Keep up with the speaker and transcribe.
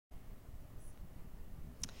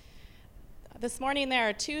This morning there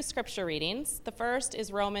are two scripture readings. The first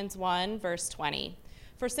is Romans 1, verse 20.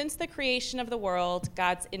 For since the creation of the world,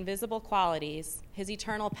 God's invisible qualities, his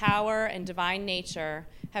eternal power and divine nature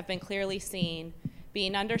have been clearly seen,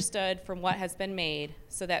 being understood from what has been made,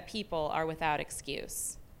 so that people are without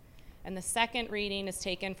excuse. And the second reading is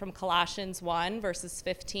taken from Colossians 1, verses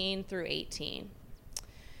 15 through 18.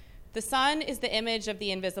 The Son is the image of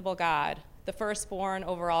the invisible God, the firstborn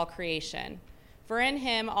over all creation. For in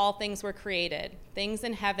him all things were created, things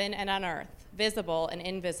in heaven and on earth, visible and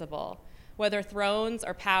invisible, whether thrones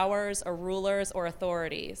or powers or rulers or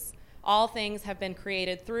authorities. All things have been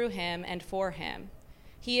created through him and for him.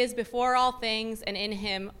 He is before all things, and in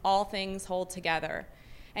him all things hold together.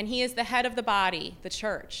 And he is the head of the body, the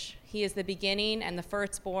church. He is the beginning and the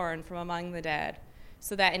firstborn from among the dead,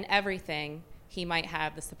 so that in everything he might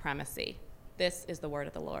have the supremacy. This is the word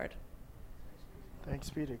of the Lord. Thanks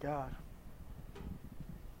be to God.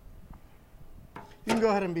 You can go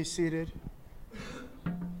ahead and be seated.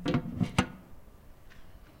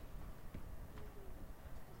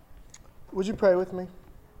 Would you pray with me?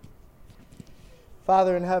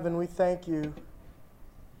 Father in heaven, we thank you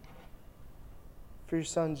for your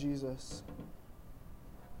Son, Jesus.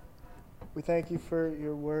 We thank you for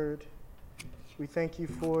your word. We thank you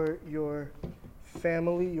for your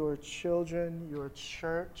family, your children, your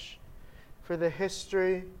church, for the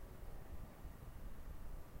history,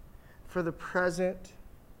 for the present,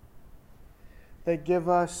 that give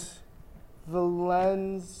us the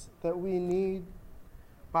lens that we need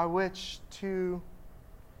by which to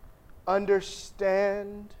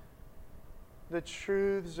understand the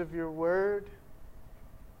truths of your word.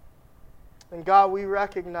 And God, we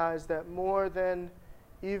recognize that more than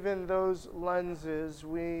even those lenses,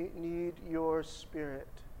 we need your Spirit.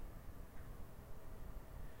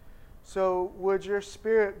 So would your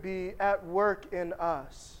Spirit be at work in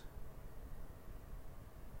us,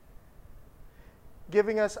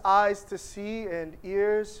 giving us eyes to see and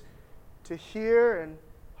ears to hear and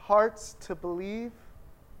hearts to believe,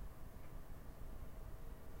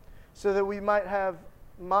 so that we might have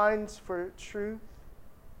minds for truth,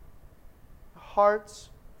 hearts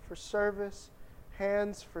for service,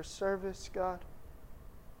 hands for service, God.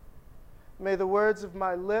 May the words of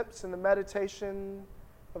my lips and the meditation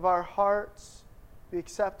of our hearts be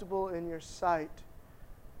acceptable in your sight,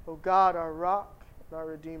 O God, our rock and our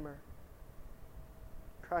Redeemer.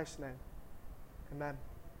 In Christ's name, amen.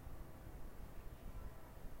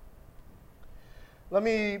 Let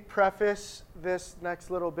me preface this next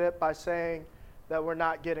little bit by saying that we're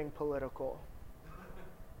not getting political.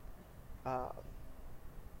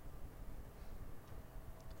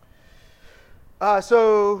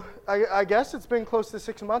 So I guess it's been close to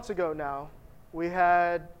 6 months ago now. We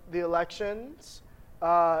had the elections,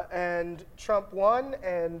 and Trump won,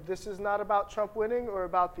 and this is not about Trump winning or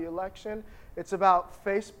about the election. It's about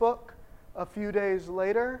Facebook a few days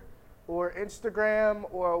later, or Instagram,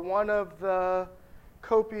 or one of the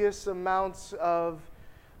copious amounts of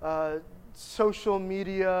social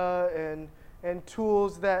media and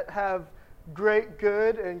tools that have great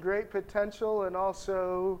good and great potential, and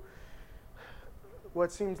also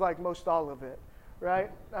what seems like most all of it,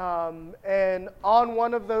 right? And on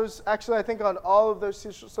one of those, actually I think on all of those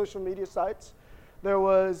social media sites, there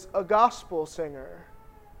was a gospel singer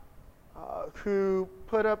who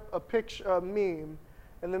put up a picture, a meme,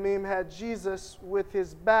 and the meme had Jesus with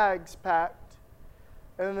his bags packed.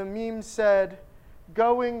 And the meme said,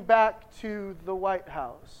 "Going back to the White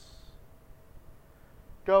House."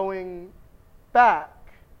 Going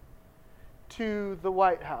back to the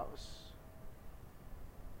White House.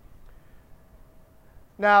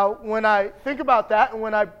 Now, when I think about that, and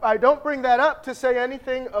when I don't bring that up to say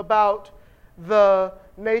anything about the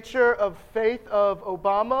nature of faith of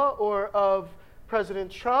Obama or of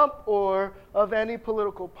President Trump or of any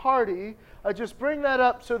political party, I just bring that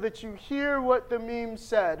up so that you hear what the meme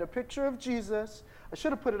said. A picture of Jesus. I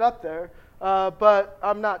should have put it up there, but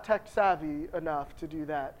I'm not tech savvy enough to do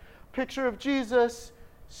that. Picture of Jesus,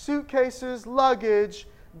 suitcases, luggage,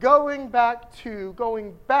 going back to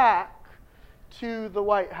the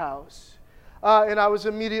White House. And I was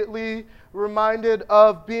immediately reminded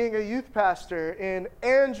of being a youth pastor in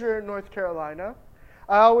Angier, North Carolina.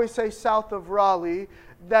 I always say south of Raleigh.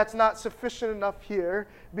 That's not sufficient enough here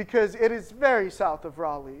because it is very south of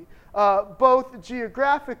Raleigh, both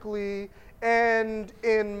geographically and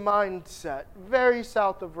in mindset. Very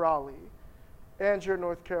south of Raleigh, Angier,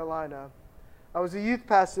 North Carolina. I was a youth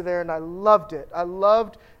pastor there, and I loved it. I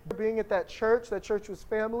loved being at that church. That church was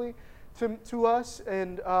family to us,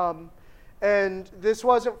 and this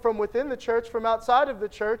wasn't from within the church, from outside of the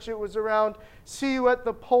church. It was around See You at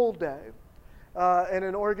the Pole Day. and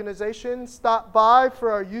an organization stopped by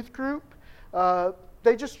for our youth group.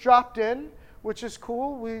 They just dropped in, which is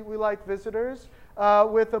cool. We like visitors,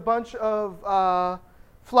 with a bunch of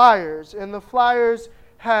flyers. And the flyers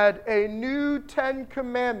had a new 10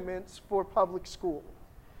 commandments for public school.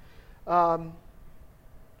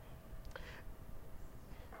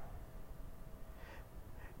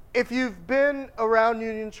 If you've been around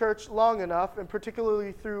Union Church long enough, and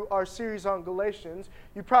particularly through our series on Galatians,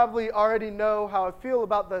 you probably already know how I feel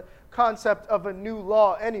about the concept of a new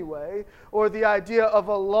law anyway, or the idea of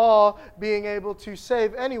a law being able to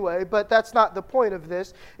save anyway, but that's not the point of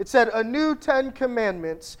this. It said a new 10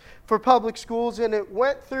 commandments for public schools, and it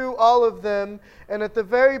went through all of them, and at the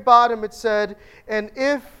very bottom it said, and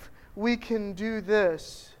if we can do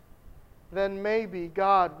this, then maybe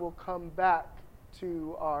God will come back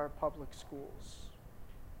to our public schools.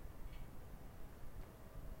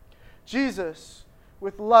 Jesus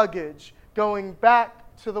with luggage going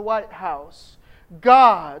back to the White House.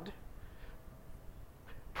 God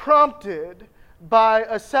prompted by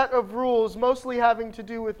a set of rules mostly having to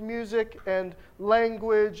do with music and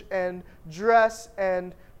language and dress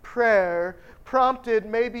and prayer, prompted,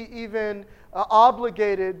 maybe even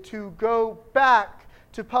obligated to go back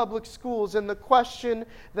to public schools. And the question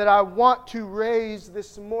that I want to raise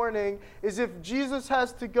this morning is, if Jesus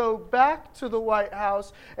has to go back to the White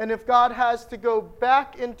House, and if God has to go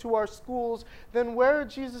back into our schools, then where are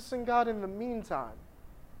Jesus and God in the meantime?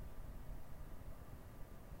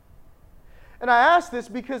 And I ask this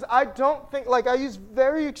because I don't think, I use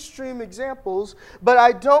very extreme examples, but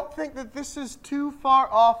I don't think that this is too far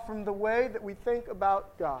off from the way that we think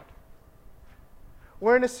about God.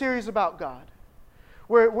 We're in a series about God.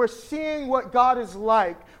 We're seeing what God is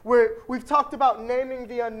like. We've talked about naming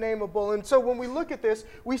the unnameable. And so when we look at this,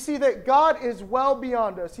 we see that God is well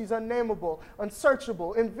beyond us. He's unnameable,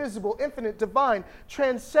 unsearchable, invisible, infinite, divine,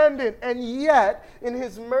 transcendent. And yet, in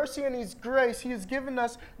His mercy and His grace, He has given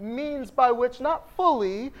us means by which, not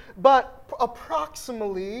fully, but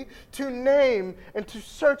approximately, to name and to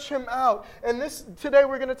search Him out. And today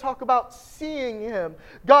we're going to talk about seeing Him.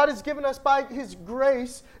 God has given us, by His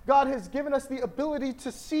grace, God has given us the ability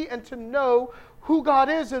to see and to know who God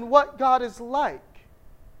is and what God is like.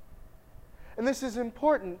 And this is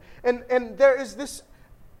important. And there is this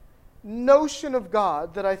notion of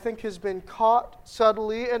God that I think has been caught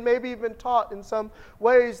subtly and maybe even taught in some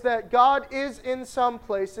ways, that God is in some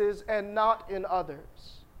places and not in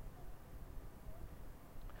others.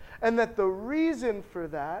 And that the reason for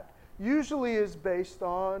that usually is based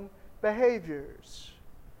on behaviors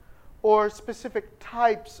or specific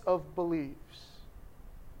types of beliefs.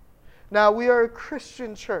 Now, we are a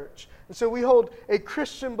Christian church, and so we hold a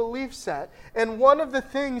Christian belief set. And one of the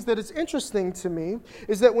things that is interesting to me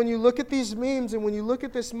is that when you look at these memes and when you look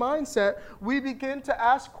at this mindset, we begin to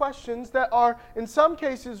ask questions that are in some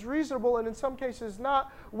cases reasonable and in some cases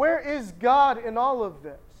not. Where is God in all of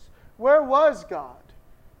this? Where was God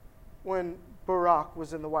when Barack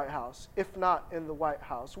was in the White House, if not in the White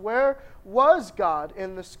House? Where was God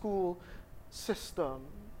in the school systems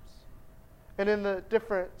and in the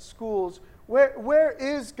different schools? Where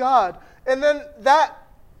is God? And then that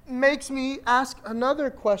makes me ask another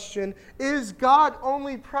question. Is God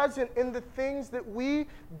only present in the things that we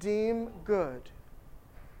deem good?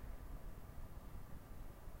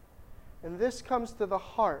 And this comes to the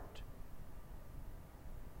heart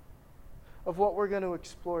of what we're going to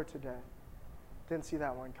explore today. Didn't see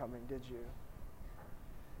that one coming, did you?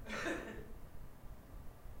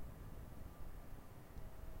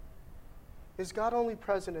 Is God only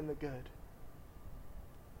present in the good?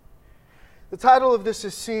 The title of this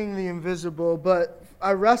is Seeing the Invisible, but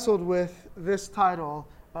I wrestled with this title,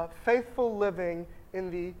 Faithful Living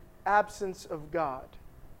in the Absence of God.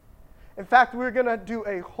 In fact, we're going to do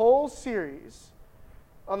a whole series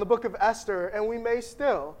on the book of Esther, and we may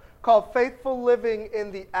still, called Faithful Living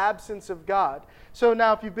in the Absence of God. So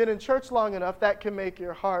now, if you've been in church long enough, that can make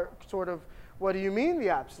your heart sort of, what do you mean, the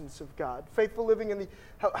absence of God? Faithful living in the,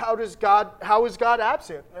 how is God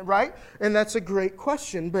absent, right? And that's a great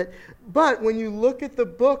question. But when you look at the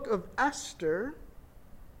book of Esther,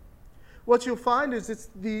 what you'll find is it's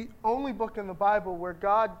the only book in the Bible where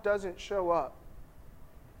God doesn't show up.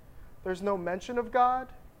 There's no mention of God.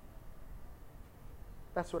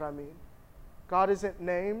 That's what I mean. God isn't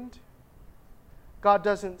named. God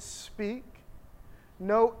doesn't speak.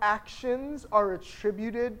 No actions are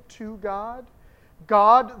attributed to God.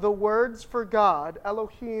 God, the words for God,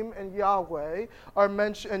 Elohim and Yahweh, are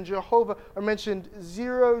mentioned, and Jehovah are mentioned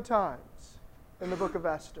 0 times in the book of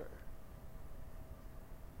Esther.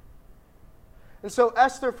 And so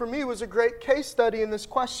Esther, for me, was a great case study in this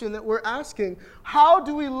question that we're asking. How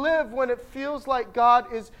do we live when it feels like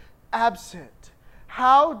God is absent?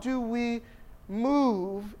 How do we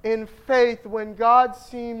move in faith when God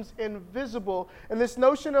seems invisible? And this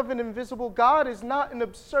notion of an invisible God is not an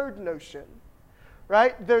absurd notion,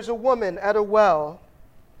 right? There's a woman at a well,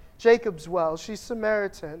 Jacob's well. She's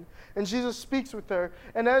Samaritan. And Jesus speaks with her.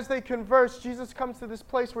 And as they converse, Jesus comes to this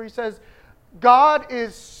place where he says, God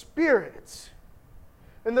is spirit.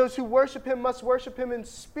 And those who worship him must worship him in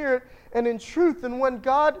spirit and in truth. And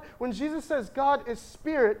when Jesus says God is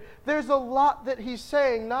spirit, there's a lot that he's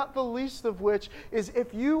saying, not the least of which is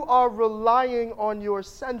if you are relying on your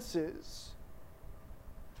senses,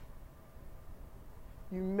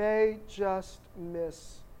 you may just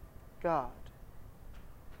miss God.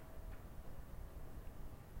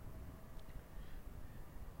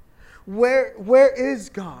 Where is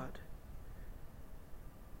God?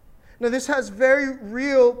 Now, this has very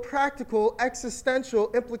real, practical,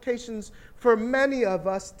 existential implications for many of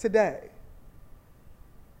us today.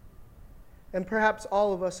 And perhaps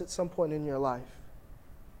all of us at some point in your life.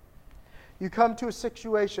 You come to a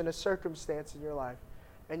situation, a circumstance in your life,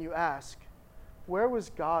 and you ask, where was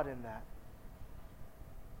God in that?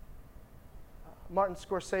 Martin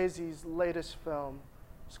Scorsese's latest film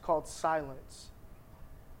is called Silence,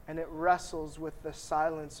 and it wrestles with the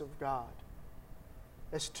silence of God.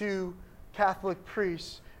 As two Catholic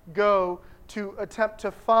priests go to attempt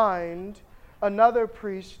to find another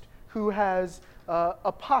priest who has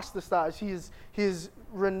apostatized. He has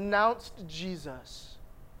renounced Jesus.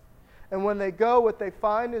 And when they go, what they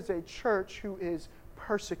find is a church who is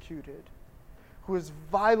persecuted, who is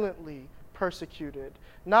violently persecuted.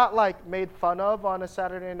 Not like made fun of on a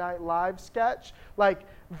Saturday Night Live sketch, like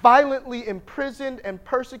violently imprisoned and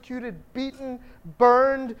persecuted, beaten,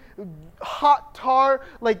 burned, hot tar,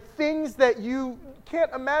 like things that you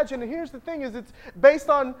can't imagine. And here's the thing is it's based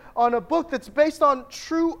on a book that's based on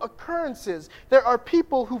true occurrences. There are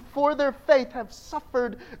people who for their faith have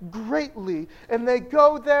suffered greatly. And they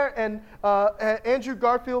go there and Andrew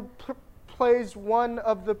Garfield plays one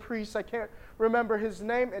of the priests. I can't remember his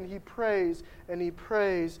name, and he prays and he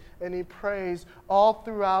prays and he prays all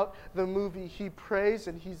throughout the movie. He prays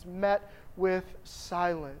and he's met with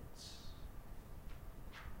silence.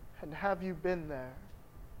 And have you been there?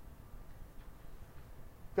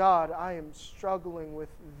 God, I am struggling with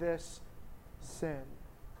this sin.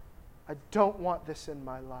 I don't want this in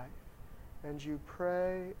my life. And you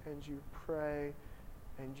pray and you pray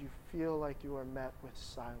and you feel like you are met with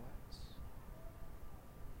silence.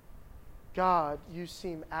 God, you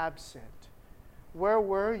seem absent. Where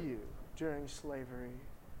were you during slavery?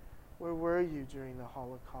 Where were you during the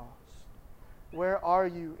Holocaust? Where are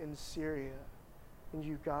you in Syria, in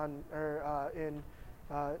Uganda, or in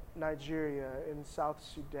Nigeria, in South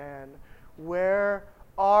Sudan? Where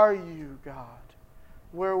are you, God?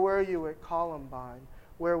 Where were you at Columbine?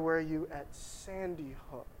 Where were you at Sandy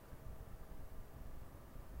Hook?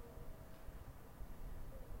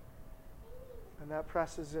 And that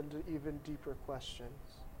presses into even deeper questions.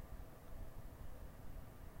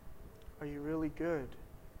 Are you really good?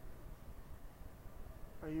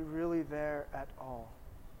 Are you really there at all?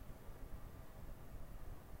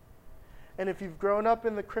 And if you've grown up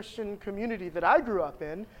in the Christian community that I grew up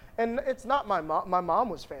in, and it's not my mom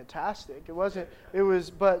was fantastic.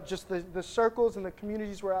 But just the circles and the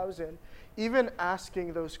communities where I was in, even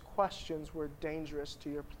asking those questions were dangerous to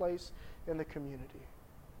your place in the community.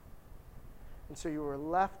 And so you were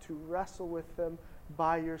left to wrestle with them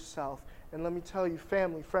by yourself. And let me tell you,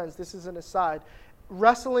 family, friends, this is an aside.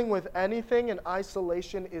 Wrestling with anything in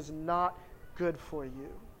isolation is not good for you.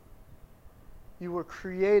 You were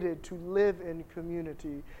created to live in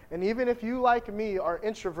community. And even if you, like me, are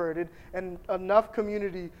introverted and enough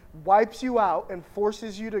community wipes you out and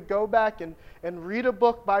forces you to go back and read a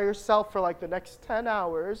book by yourself for like the next 10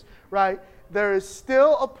 hours, right? There is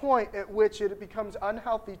still a point at which it becomes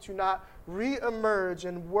unhealthy to not re-emerge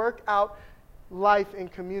and work out life in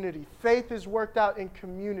community. Faith is worked out in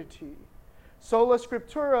community. Sola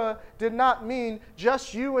Scriptura did not mean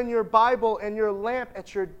just you and your Bible and your lamp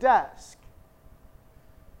at your desk.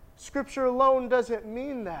 Scripture alone doesn't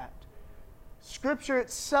mean that. Scripture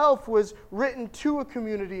itself was written to a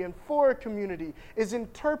community and for a community, is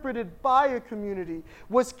interpreted by a community,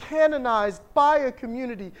 was canonized by a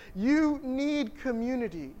community. You need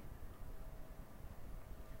community.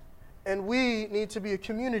 And we need to be a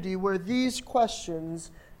community where these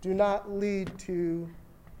questions do not lead to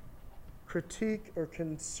critique or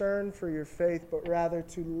concern for your faith, but rather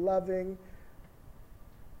to loving,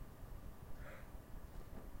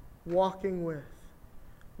 walking with,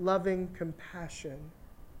 loving compassion,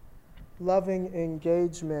 loving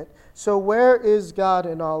engagement. So where is God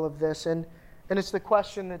in all of this? And it's the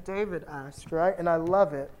question that David asked, right? And I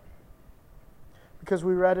love it because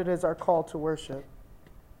we read it as our call to worship.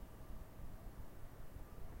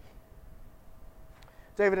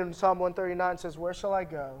 David in Psalm 139 says, "Where shall I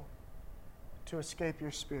go to escape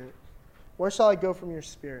your spirit? Where shall I go from your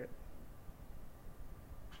spirit?"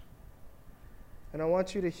 And I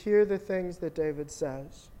want you to hear the things that David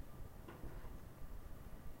says.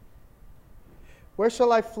 Where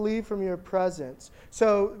shall I flee from your presence?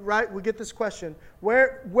 So, right, we get this question.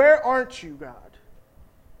 Where aren't you, God?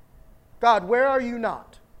 God, where are you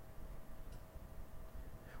not?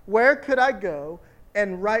 Where could I go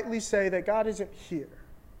and rightly say that God isn't here?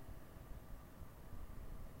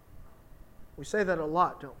 We say that a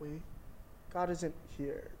lot, don't we? God isn't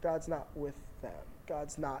here. God's not with them.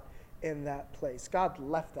 God's not in that place. God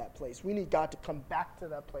left that place. We need God to come back to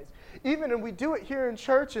that place. And we do it here in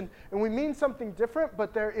church, and we mean something different,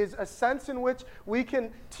 but there is a sense in which we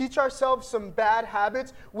can teach ourselves some bad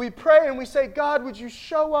habits. We pray and we say, "God, would you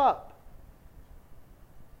show up?"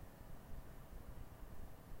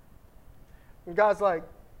 And God's like,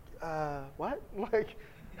 what? Like,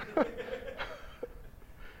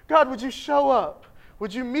 God, would you show up?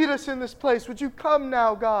 Would you meet us in this place? Would you come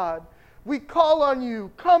now, God? We call on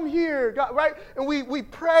you. Come here, God, right? And we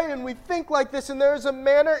pray and we think like this, and there is a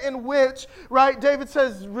manner in which, right, David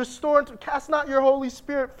says, restore and cast not your Holy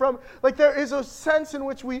Spirit from, like there is a sense in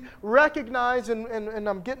which we recognize, and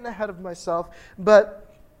I'm getting ahead of myself,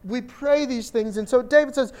 but we pray these things. And so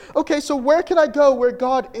David says, okay, so where can I go where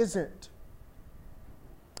God isn't?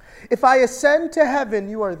 If I ascend to heaven,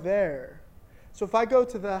 you are there. So if I go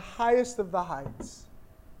to the highest of the heights,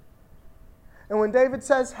 and when David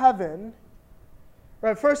says heaven,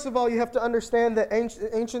 right, first of all, you have to understand that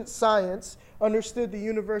ancient science understood the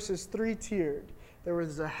universe as three-tiered. There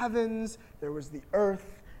was the heavens, there was the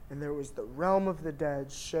earth, and there was the realm of the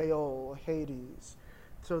dead, Sheol, Hades.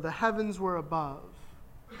 So the heavens were above,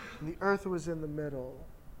 and the earth was in the middle,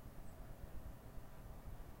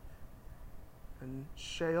 and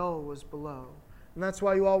Sheol was below. And that's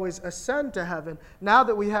why you always ascend to heaven. Now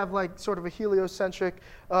that we have like sort of a heliocentric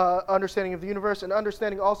understanding of the universe, and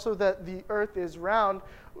understanding also that the earth is round,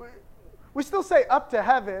 we still say up to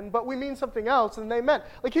heaven, but we mean something else than they meant.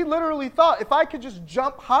 Like he literally thought, if I could just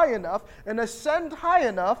jump high enough and ascend high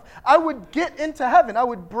enough, I would get into heaven. I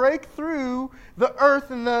would break through the earth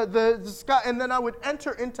and the sky, and then I would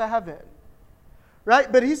enter into heaven.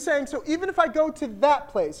 Right? But he's saying, so even if I go to that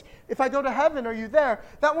place, if I go to heaven, are you there?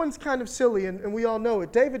 That one's kind of silly, and we all know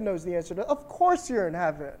it. David knows the answer to it. Of course you're in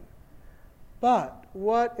heaven. But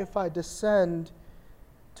what if I descend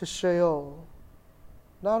to Sheol?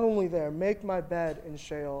 Not only there, make my bed in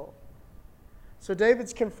Sheol. So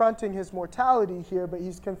David's confronting his mortality here, but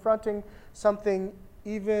he's confronting something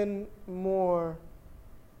even more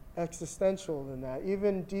existential than that,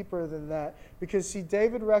 even deeper than that. Because see,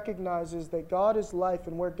 David recognizes that God is life,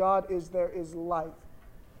 and where God is, there is life.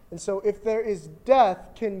 And so if there is death,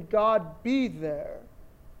 can God be there?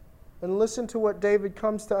 And listen to what David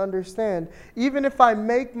comes to understand. Even if I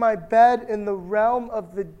make my bed in the realm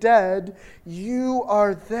of the dead, you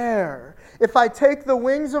are there. If I take the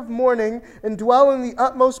wings of morning and dwell in the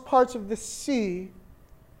utmost parts of the sea,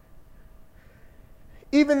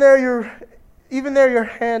 even there your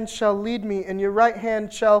hand shall lead me, and your right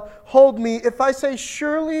hand shall hold me. If I say,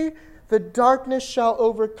 surely the darkness shall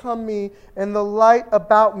overcome me, and the light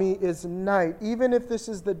about me is night. Even if this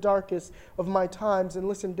is the darkest of my times. And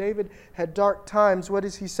listen, David had dark times. What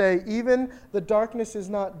does he say? Even the darkness is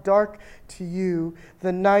not dark to you.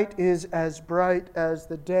 The night is as bright as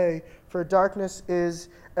the day, for darkness is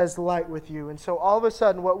as light with you. And so all of a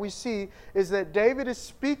sudden what we see is that David is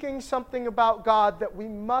speaking something about God that we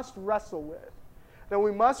must wrestle with, that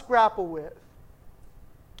we must grapple with.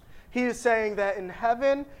 He is saying that in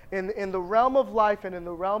heaven, in the realm of life and in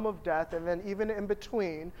the realm of death, and then even in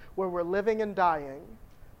between, where we're living and dying,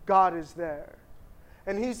 God is there.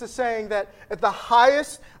 And he's saying that at the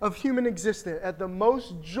highest of human existence, at the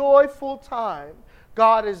most joyful time,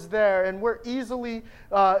 God is there. And we're easily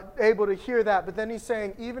able to hear that. But then he's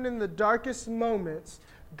saying, even in the darkest moments,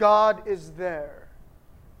 God is there.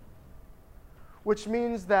 Which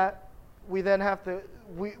means that we then have to,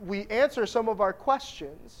 we answer some of our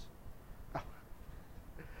questions.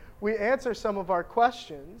 We answer some of our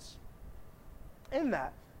questions in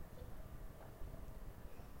that.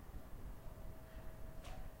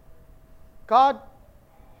 God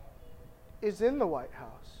is in the White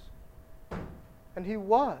House. And he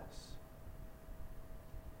was.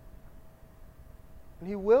 And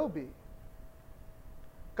he will be.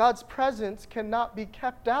 God's presence cannot be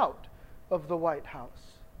kept out of the White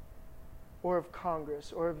House or of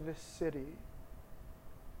Congress or of this city.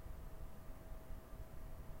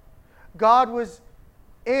 God was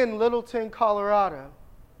in Littleton, Colorado,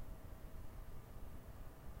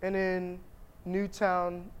 and in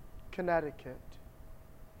Newtown, Connecticut.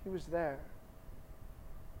 He was there.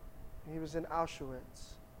 He was in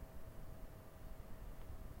Auschwitz.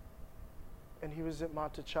 And he was at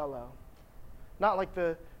Monticello. Not like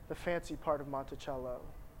the fancy part of Monticello.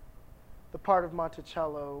 The part of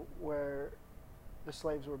Monticello where the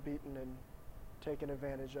slaves were beaten and taken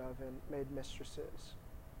advantage of and made mistresses.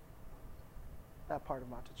 That part of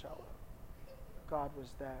Monticello. God was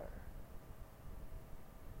there.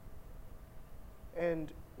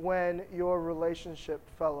 And when your relationship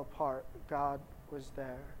fell apart, God was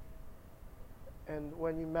there. And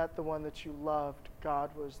when you met the one that you loved, God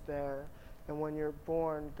was there. And when you're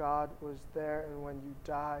born, God was there. And when you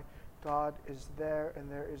die, God is there.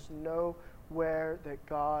 And there is nowhere that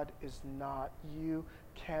God is not. You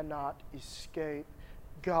cannot escape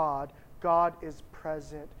God. God is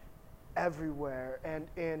present everywhere and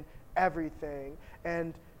in everything.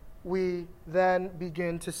 And we then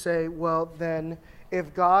begin to say, well, then,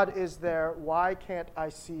 if God is there, why can't I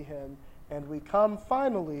see him? And we come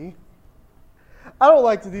finally. I don't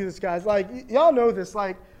like to do this, guys. Like, y'all know this.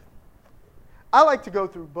 Like, I like to go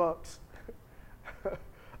through books.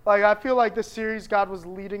 Like, I feel like this series, God was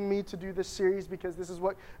leading me to do this series because this is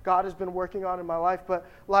what God has been working on in my life. But,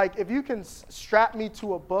 like, if you can strap me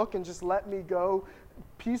to a book and just let me go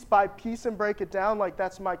piece by piece and break it down, like,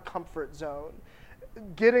 that's my comfort zone.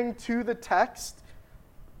 Getting to the text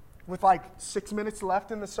with, like, 6 minutes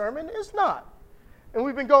left in the sermon is not. And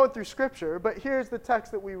we've been going through Scripture, but here's the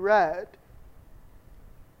text that we read.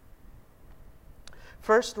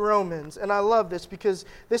 First Romans, and I love this because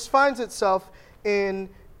this finds itself in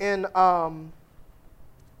a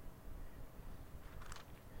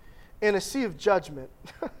sea of judgment,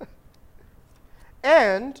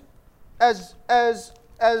 and as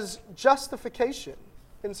justification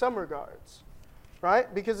in some regards,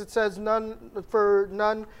 right? Because it says no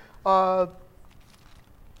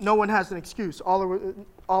one has an excuse. All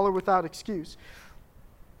are without excuse.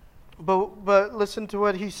 But listen to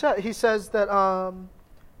what he said. He says that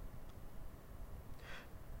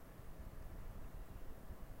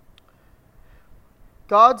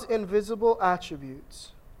God's invisible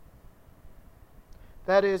attributes,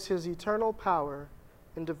 that is, his eternal power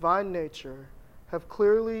and divine nature, have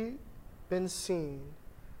clearly been seen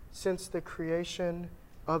since the creation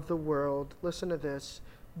of the world. Listen to this.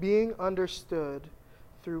 Being understood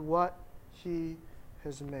through what he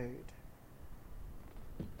has made.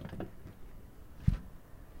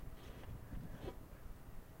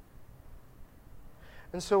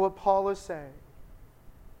 And so what Paul is saying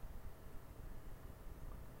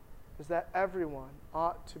is that everyone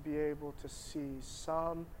ought to be able to see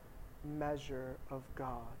some measure of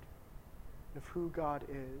God, of who God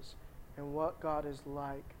is and what God is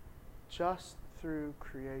like just through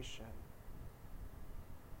creation.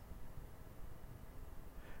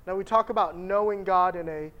 Now we talk about knowing God in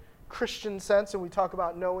a Christian sense, and we talk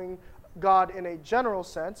about knowing God in a general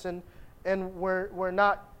sense, and we're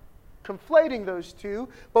not conflating those two,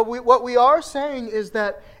 but what we are saying is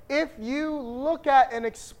that if you look at and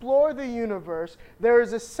explore the universe, there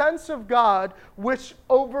is a sense of God which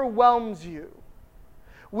overwhelms you.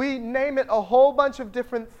 We name it a whole bunch of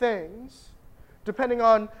different things, depending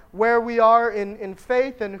on where we are in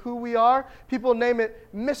faith and who we are. People name it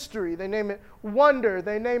mystery, they name it wonder,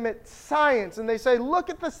 they name it science, and they say, look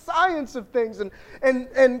at the science of things.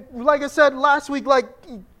 And like I said last week, like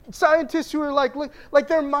scientists who are like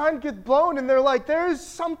their mind gets blown, and they're like, there is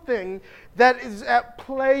something that is at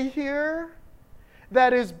play here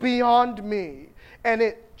that is beyond me, and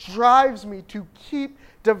it drives me to keep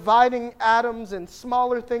dividing atoms and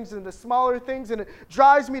smaller things into smaller things, and it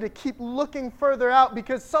drives me to keep looking further out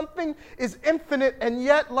because something is infinite and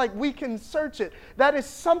yet like we can search it. That is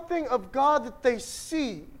something of God that they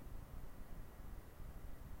see.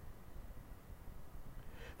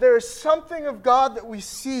 There is something of God that we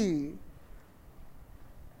see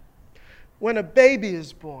when a baby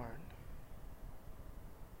is born.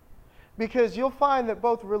 Because you'll find that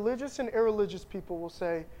both religious and irreligious people will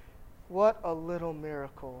say, what a little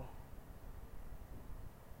miracle.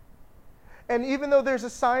 And even though there's a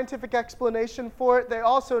scientific explanation for it, they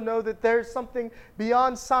also know that there's something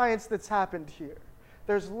beyond science that's happened here.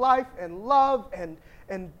 There's life and love and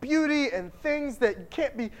beauty and things that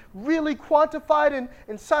can't be really quantified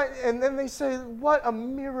in science. And then they say, what a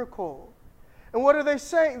miracle. And what are they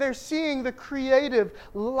saying? They're seeing the creative,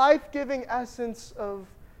 life-giving essence of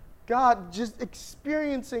God, just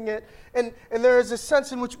experiencing it, and there is a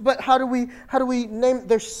sense in which, but how do we name it?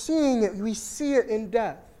 They're seeing it. We see it in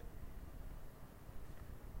death.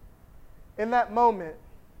 In that moment,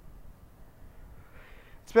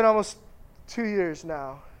 it's been almost 2 years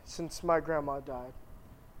now since my grandma died.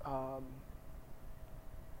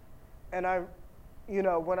 And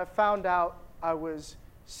when I found out, I was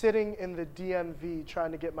sitting in the DMV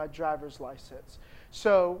trying to get my driver's license.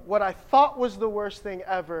 So what I thought was the worst thing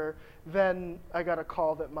ever, then I got a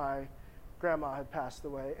call that my grandma had passed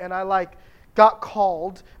away. And I got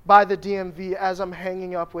called by the DMV as I'm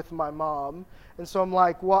hanging up with my mom. And so I'm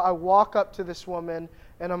like, well, I walk up to this woman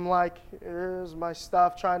and I'm like, here's my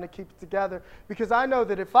stuff, trying to keep it together. Because I know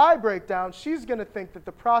that if I break down, she's going to think that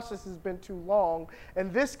the process has been too long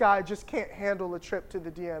and this guy just can't handle a trip to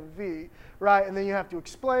the DMV, right? And then you have to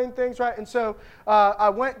explain things, right? And so I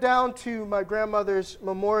went down to my grandmother's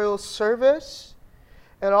memorial service,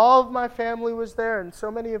 and all of my family was there, and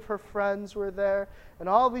so many of her friends were there, and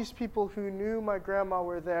all these people who knew my grandma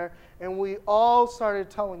were there, and we all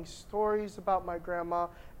started telling stories about my grandma,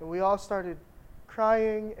 and we all started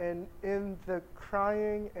crying, and in the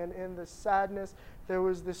crying and in the sadness, there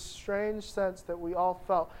was this strange sense that we all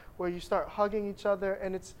felt where you start hugging each other,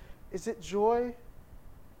 and is it joy?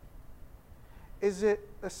 Is it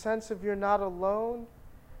a sense of you're not alone?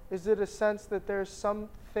 Is it a sense that there's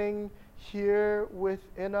something here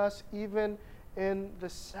within us, even in the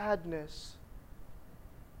sadness?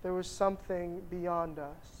 There was something beyond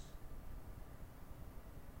us.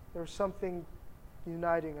 There was something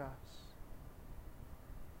uniting us.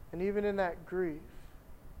 And even in that grief,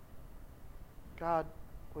 God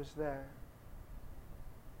was there.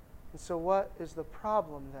 And so what is the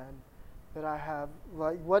problem then that I have?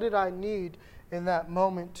 What did I need in that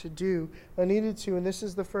moment to do? I needed to, and this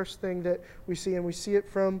is the first thing that we see, and we see it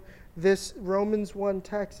from this Romans 1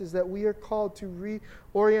 text, is that we are called to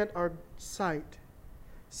reorient our sight.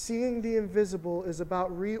 Seeing the invisible is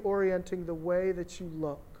about reorienting the way that you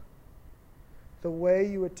look, the way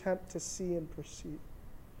you attempt to see and perceive.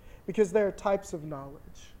 Because there are types of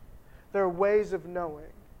knowledge. There are ways of knowing.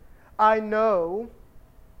 I know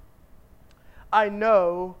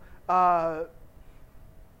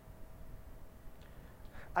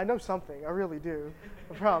something. I really do.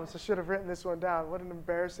 I promise. I should have written this one down. What an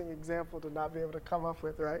embarrassing example to not be able to come up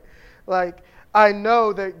with, right? I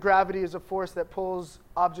know that gravity is a force that pulls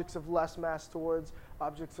objects of less mass towards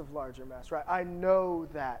objects of larger mass, right? I know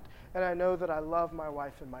that. And I know that I love my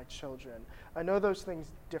wife and my children. I know those things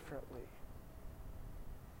differently.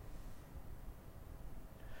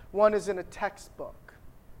 One is in a textbook.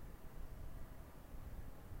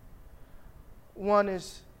 One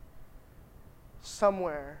is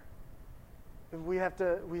somewhere. We have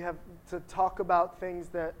to talk about things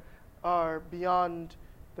that are beyond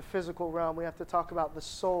the physical realm. We have to talk about the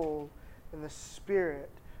soul and the spirit.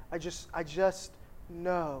 I just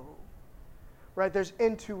know. Right? There's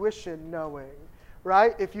intuition knowing.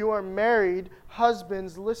 Right? If you are married,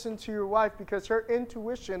 husbands, listen to your wife because her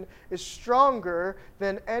intuition is stronger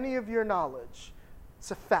than any of your knowledge.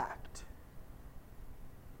 It's a fact.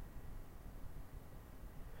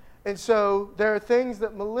 And so there are things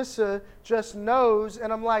that Melissa just knows,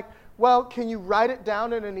 and I'm like, well, can you write it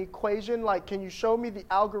down in an equation? Can you show me the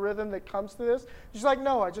algorithm that comes to this? She's like,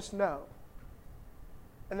 no, I just know.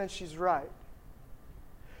 And then she's right.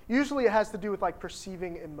 Usually it has to do with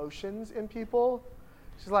perceiving emotions in people.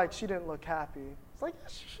 She's like, she didn't look happy. It's like,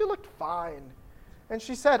 she looked fine. And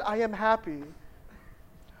she said, I am happy.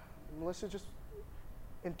 Melissa just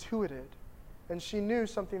intuited. And she knew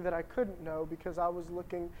something that I couldn't know because I was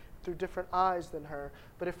looking through different eyes than her.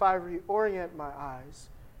 But if I reorient my eyes,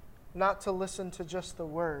 not to listen to just the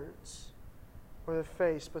words or the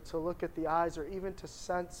face, but to look at the eyes or even to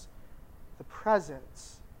sense the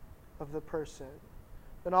presence of the person,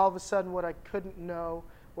 then all of a sudden what I couldn't know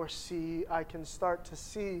or see, I can start to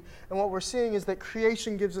see. And what we're seeing is that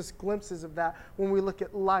creation gives us glimpses of that when we look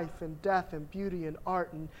at life and death and beauty and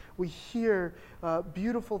art, and we hear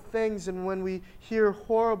beautiful things, and when we hear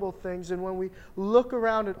horrible things, and when we look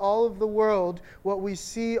around at all of the world, what we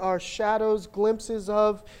see are shadows, glimpses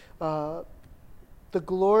of the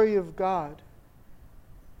glory of God.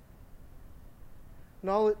 And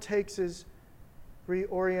all it takes is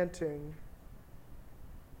reorienting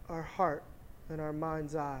our heart and our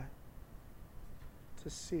mind's eye to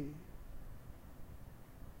see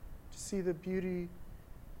the beauty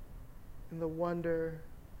and the wonder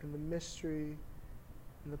and the mystery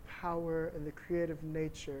and the power and the creative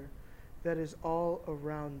nature that is all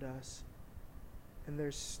around us, and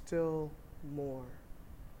there's still more.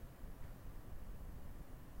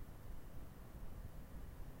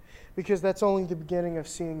 Because that's only the beginning of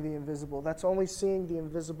seeing the invisible. That's only seeing the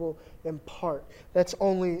invisible in part. That's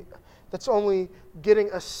only getting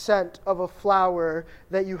a scent of a flower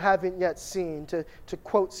that you haven't yet seen, to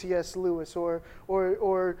quote C.S. Lewis,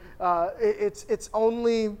 it's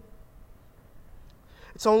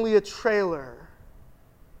only a trailer,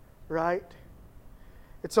 right?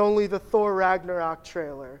 It's only the Thor Ragnarok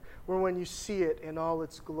trailer, where when you see it in all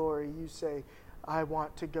its glory, you say, I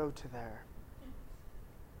want to go to there.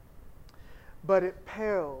 But it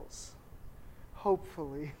pales,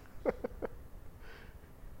 hopefully,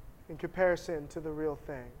 in comparison to the real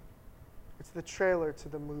thing. It's the trailer to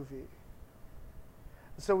the movie.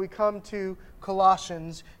 So we come to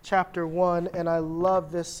Colossians chapter 1, and I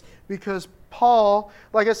love this because Paul,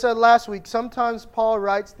 like I said last week, sometimes Paul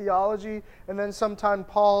writes theology, and then sometimes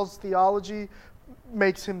Paul's theology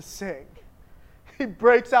makes him sing. He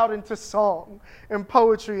breaks out into song and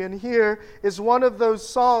poetry, and here is one of those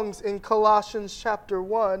songs in Colossians chapter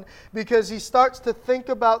 1, because he starts to think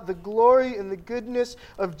about the glory and the goodness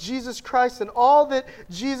of Jesus Christ and all that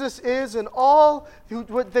Jesus is and all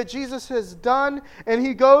that Jesus has done, and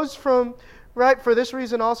he goes from, right, for this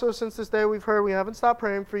reason also since this day we've heard, we haven't stopped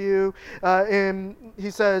praying for you. And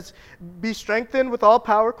he says, be strengthened with all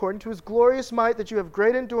power according to his glorious might, that you have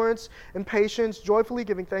great endurance and patience, joyfully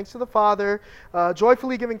giving thanks to the Father,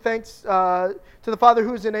 joyfully giving thanks to the Father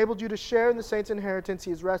who has enabled you to share in the saints' inheritance.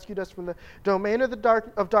 He has rescued us from the domain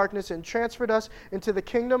of darkness and transferred us into the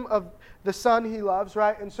kingdom of the Son he loves,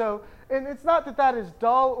 right? And it's not that is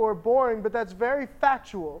dull or boring, but that's very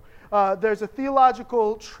factual. There's a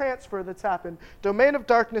theological transfer that's happened. Domain of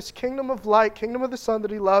darkness, kingdom of light, kingdom of the Son that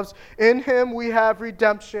he loves. In him we have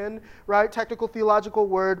redemption, right? Technical theological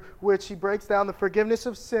word, which he breaks down, the forgiveness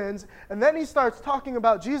of sins. And then he starts talking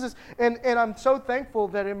about Jesus. And I'm so thankful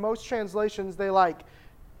that in most translations they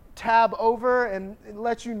tab over and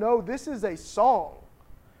let you know this is a song.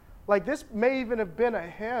 Like this may even have been a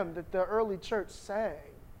hymn that the early church sang.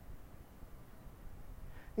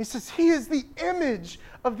 He says, he is the image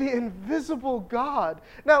of the invisible God.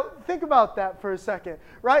 Now, think about that for a second,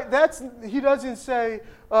 right? He doesn't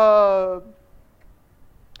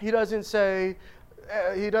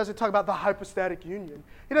talk about the hypostatic union.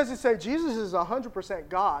 He doesn't say Jesus is 100%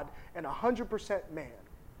 God and 100% man.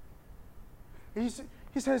 He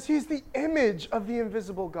says he's the image of the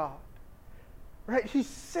invisible God. Right? He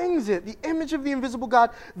sings it, the image of the invisible God,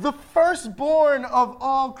 the firstborn of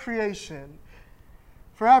all creation.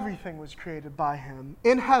 For everything was created by him,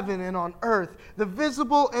 in heaven and on earth, the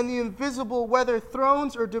visible and the invisible, whether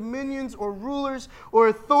thrones or dominions or rulers or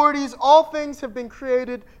authorities, all things have been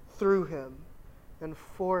created through him and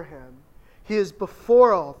for him. He is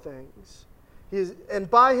before all things, and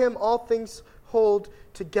by him all things hold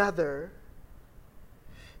together.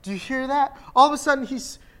 Do you hear that? All of a sudden,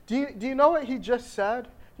 do you know what he just said?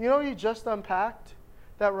 You know what he just unpacked?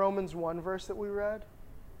 That Romans 1 verse that we read?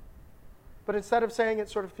 But instead of saying it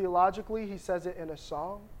sort of theologically, he says it in a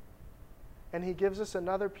song. And he gives us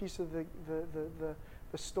another piece of the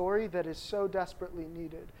story that is so desperately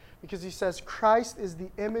needed. Because he says Christ is the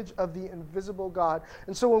image of the invisible God.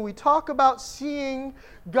 And so when we talk about seeing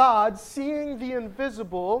God, seeing the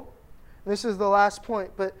invisible, this is the last point,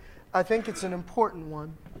 but I think it's an important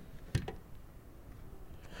one.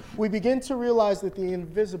 We begin to realize that the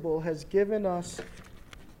invisible has given us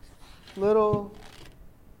little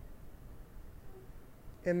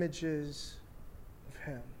images of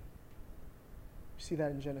him. You see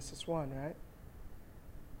that in Genesis 1, right?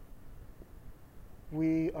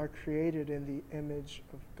 We are created in the image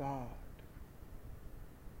of God.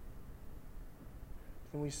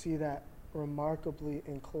 And we see that remarkably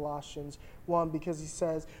in Colossians 1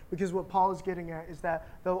 because what Paul is getting at is that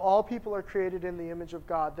though all people are created in the image of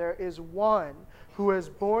God, there is one who has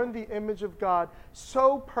borne the image of God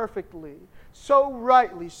so perfectly, so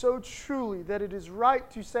rightly, so truly, that it is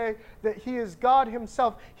right to say that he is God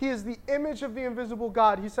himself. He is the image of the invisible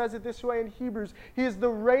God. He says it this way in Hebrews. He is the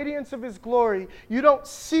radiance of his glory. You don't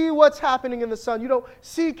see what's happening in the sun. You don't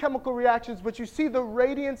see chemical reactions, but you see the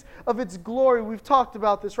radiance of its glory. We've talked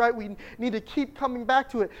about this, right? We need to keep coming back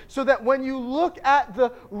to it so that when you look at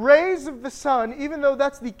the rays of the sun, even though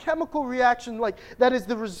that's the chemical reaction, like that is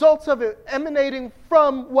the results of it emanating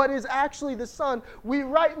from what is actually the sun, we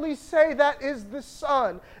rightly say that is the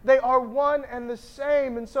sun. They are one and the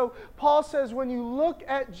same. And so Paul says when you look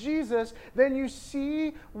at Jesus, then you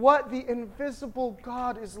see what the invisible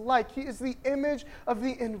God is like. He is the image of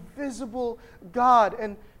the invisible God.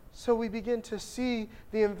 And so we begin to see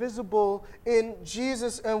the invisible in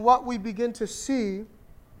Jesus, and what we begin to see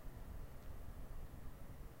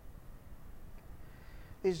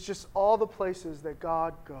is just all the places that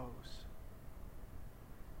God goes.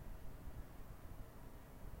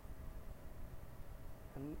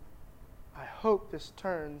 And I hope this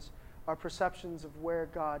turns our perceptions of where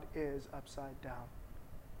God is upside down.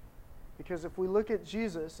 Because if we look at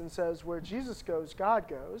Jesus and says, where Jesus goes, God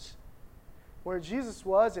goes, where Jesus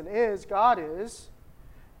was and is, God is,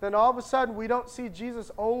 then all of a sudden we don't see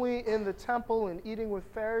Jesus only in the temple and eating with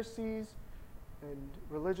Pharisees and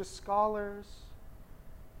religious scholars.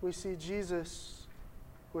 We see Jesus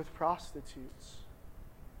with prostitutes.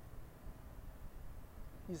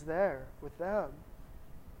 He's there with them.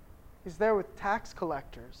 He's there with tax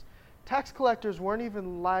collectors. Tax collectors weren't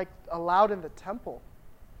even allowed in the temple.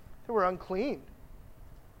 They were unclean,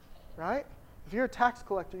 right? If you're a tax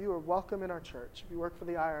collector, you are welcome in our church. If you work for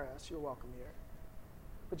the IRS, you're welcome here.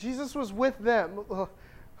 But Jesus was with them.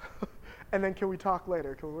 And then can we talk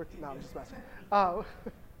later? Can we work? No, I'm just messing.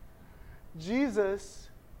 Jesus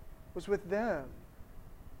was with them.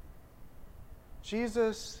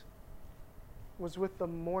 Jesus was with the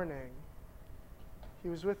mourning. He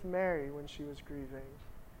was with Mary when she was grieving.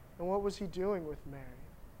 And what was he doing with Mary?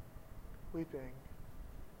 Weeping.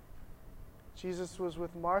 Jesus was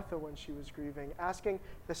with Martha when she was grieving, asking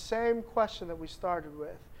the same question that we started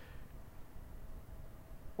with.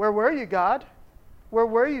 Where were you, God? Where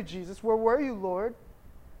were you, Jesus? Where were you, Lord?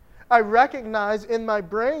 I recognize in my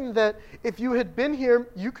brain that if you had been here,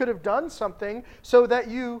 you could have done something so that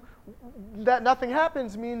nothing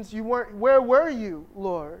happens means you weren't. Where were you,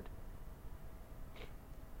 Lord?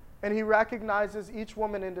 And he recognizes each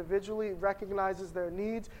woman individually, recognizes their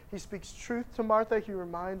needs. He speaks truth to Martha. He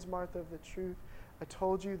reminds Martha of the truth. I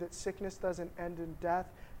told you that sickness doesn't end in death,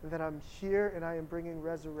 and that I'm here and I am bringing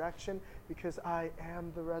resurrection because I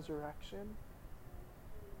am the resurrection.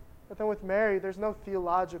 But then with Mary, there's no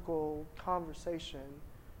theological conversation.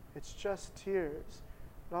 It's just tears.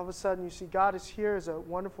 And all of a sudden you see God is here as a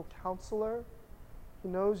wonderful counselor. He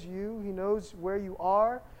knows you. He knows where you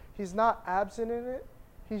are. He's not absent in it.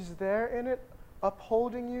 He's there in it,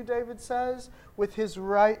 upholding you, David says, with his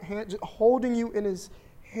right hand, holding you in his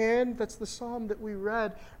hand. That's the psalm that we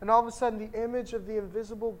read. And all of a sudden, the image of the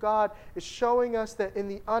invisible God is showing us that in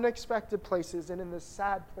the unexpected places and in the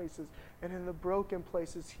sad places and in the broken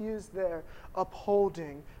places, he is there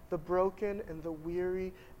upholding the broken and the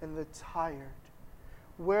weary and the tired.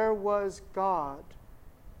 Where was God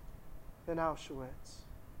in Auschwitz?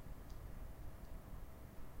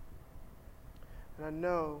 And I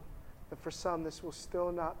know that for some this will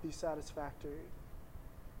still not be satisfactory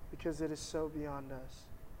because it is so beyond us.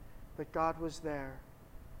 But God was there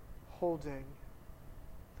holding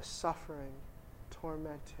the suffering,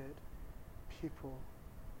 tormented people,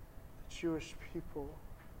 the Jewish people,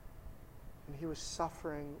 and he was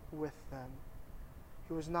suffering with them.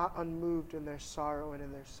 He was not unmoved in their sorrow and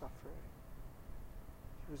in their suffering.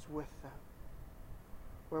 He was with them.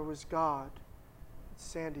 Where was God at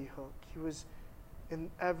Sandy Hook? He was in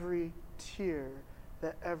every tear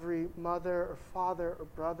that every mother or father or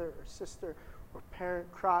brother or sister or parent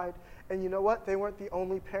cried. And you know what? They weren't the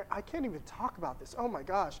only parent. I can't even talk about this. Oh my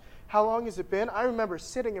gosh. How long has it been? I remember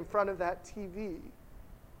sitting in front of that TV,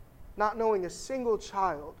 not knowing a single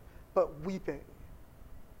child, but weeping.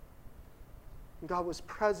 And God was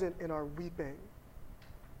present in our weeping.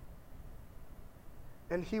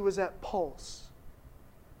 And he was at Pulse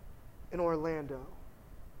in Orlando.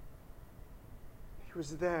 He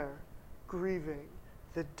was there grieving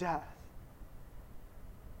the death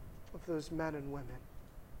of those men and women.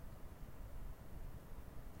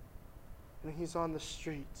 And he's on the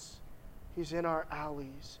streets. He's in our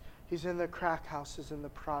alleys. He's in the crack houses and the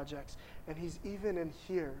projects. And he's even in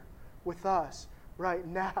here with us right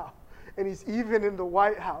now. And he's even in the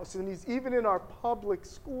White House. And he's even in our public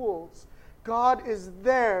schools. God is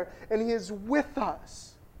there and he is with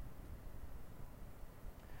us.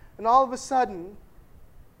 And all of a sudden,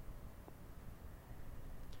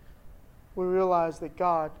 we realize that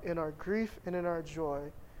God, in our grief and in our joy,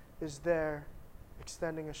 is there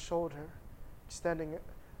extending a shoulder, extending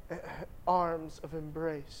arms of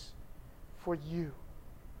embrace for you.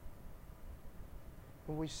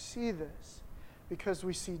 And we see this because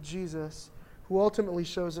we see Jesus, who ultimately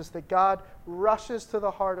shows us that God rushes to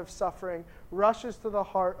the heart of suffering, rushes to the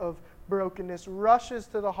heart of brokenness, rushes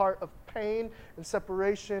to the heart of pain and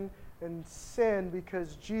separation and sin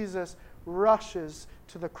because Jesus rushes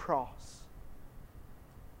to the cross.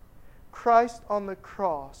 Christ on the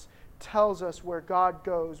cross tells us where God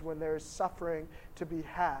goes when there is suffering to be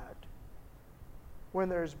had, when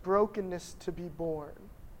there is brokenness to be borne,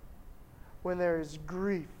 when there is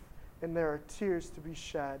grief and there are tears to be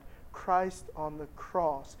shed. Christ on the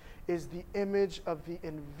cross is the image of the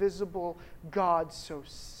invisible God, so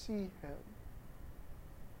see him.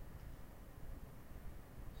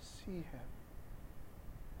 See him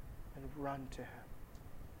and run to him.